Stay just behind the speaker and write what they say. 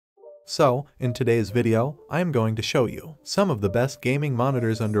So, in today's video, I am going to show you some of the best gaming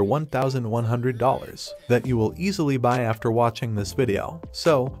monitors under $1,100 that you will easily buy after watching this video.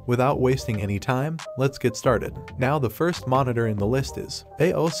 So, without wasting any time, let's get started. Now the first monitor in the list is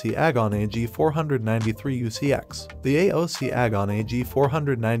AOC Agon AG493UCX. The AOC Agon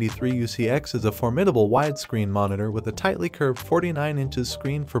AG493UCX is a formidable widescreen monitor with a tightly curved 49 inches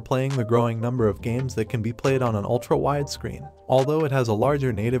screen for playing the growing number of games that can be played on an ultra-wide screen. Although it has a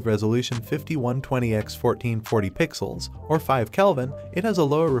larger native resolution 5120x1440 pixels, or 5 Kelvin, it has a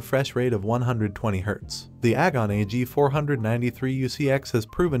lower refresh rate of 120 Hz. The Agon AG493UCX has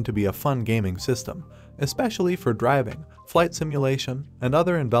proven to be a fun gaming system, especially for driving, flight simulation, and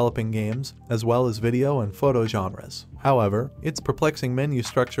other enveloping games, as well as video and photo genres. However, its perplexing menu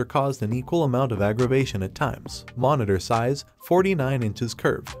structure caused an equal amount of aggravation at times. Monitor size, 49 inches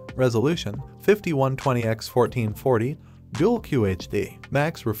curved. Resolution, 5120x1440. Dual QHD.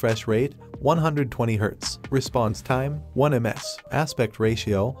 Max refresh rate, 120 Hz. Response time, 1 ms. Aspect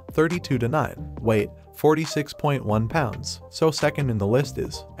ratio, 32:9. Weight, 46.1 pounds. So second in the list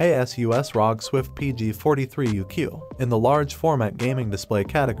is ASUS ROG Swift PG43UQ. In the large format gaming display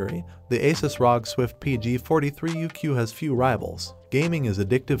category, the Asus ROG Swift PG43UQ has few rivals. Gaming is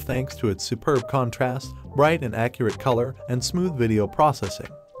addictive thanks to its superb contrast, bright and accurate color, and smooth video processing.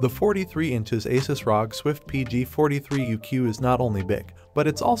 The 43 inches Asus ROG Swift PG43UQ is not only big, but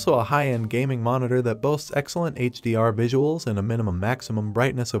it's also a high-end gaming monitor that boasts excellent HDR visuals and a maximum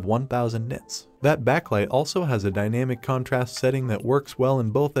brightness of 1000 nits. That backlight also has a dynamic contrast setting that works well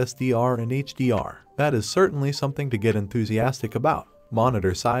in both SDR and HDR. That is certainly something to get enthusiastic about.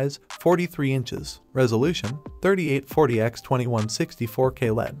 Monitor size, 43 inches. Resolution,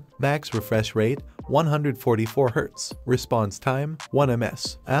 3840x2164K LED. Max refresh rate, 144 Hz. Response time, 1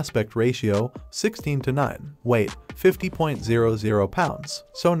 ms. Aspect ratio, 16:9. Weight, 50.00 pounds.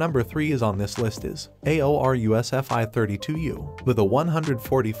 So number 3 is on this list is AORUS FI32U. With a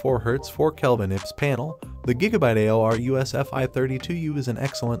 144 Hz 4 Kelvin IPS panel, the Gigabyte AORUS FI32U is an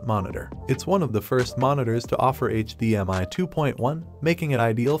excellent monitor. It's one of the first monitors to offer HDMI 2.1, making it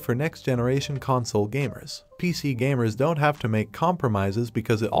ideal for next-generation console gamers. PC gamers don't have to make compromises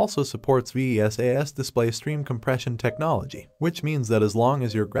because it also supports VESAS display stream compression technology, which means that as long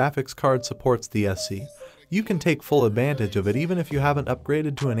as your graphics card supports DSC, you can take full advantage of it even if you haven't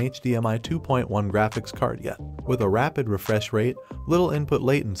upgraded to an HDMI 2.1 graphics card yet. With a rapid refresh rate, little input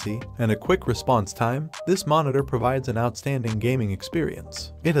latency, and a quick response time, this monitor provides an outstanding gaming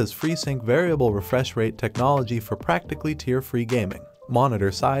experience. It has FreeSync variable refresh rate technology for practically tear-free gaming.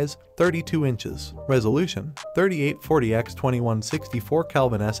 Monitor size, 32 inches. Resolution, 3840x2164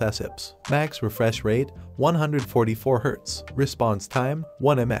 Kelvin SS IPS. Max refresh rate, 144 Hz. Response time,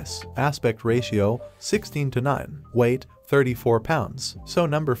 1 ms. Aspect ratio, 16:9. Weight, 34 pounds. So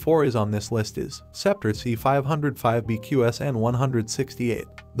number 4 is on this list is Sceptre C505BQSN168.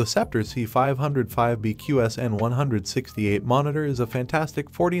 The Sceptre C505BQSN168 monitor is a fantastic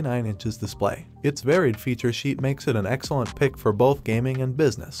 49 inches display. Its varied feature sheet makes it an excellent pick for both gaming and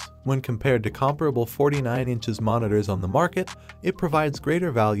business. When compared to comparable 49 inches monitors on the market, it provides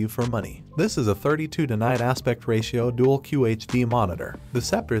greater value for money. This is a 32:9 aspect ratio dual QHD monitor. The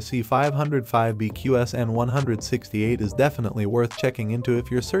Sceptre C505BQSN168 is definitely worth checking into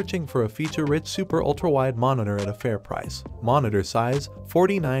if you're searching for a feature-rich super ultra-wide monitor at a fair price. Monitor size,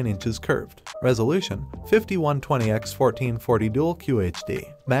 49 inches curved. Resolution, 5120x1440 dual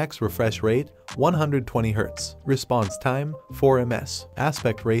QHD. Max refresh rate, 120 Hz. Response time, 4 ms.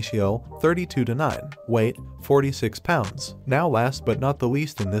 Aspect ratio, 32:9. Weight, 46 pounds. Now last but not the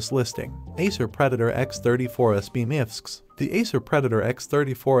least in this listing, Acer Predator X34SB MIFSX. The Acer Predator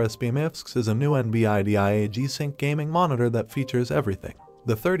X34SB MIFSX is a new NVIDIA G-Sync gaming monitor that features everything.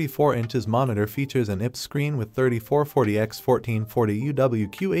 The 34 inches monitor features an IPS screen with 3440x1440 UW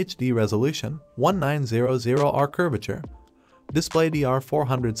QHD resolution, 1900R curvature, Display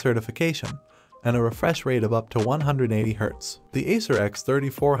DR400 certification, and a refresh rate of up to 180 Hz. The Acer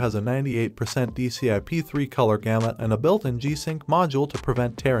X34 has a 98% DCI-P3 color gamut and a built-in G-Sync module to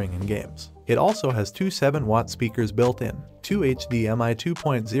prevent tearing in games. It also has two 7-watt speakers built in, two HDMI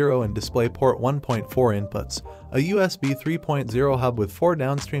 2.0 and DisplayPort 1.4 inputs, a USB 3.0 hub with 4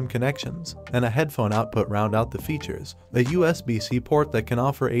 downstream connections, and a headphone output round out the features, a USB-C port that can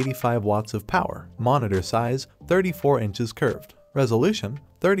offer 85 watts of power. Monitor size, 34 inches curved. Resolution,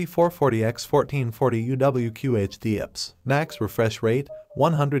 3440x1440 UW QHD IPS. Max refresh rate,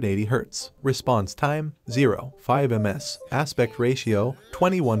 180 Hz. Response time, 0.5 ms. Aspect ratio,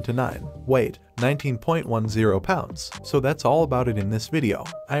 21:9. Weight, 19.10 pounds. So that's all about it in this video.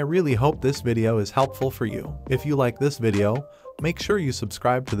 I really hope this video is helpful for you. If you like this video, make sure you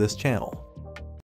subscribe to this channel.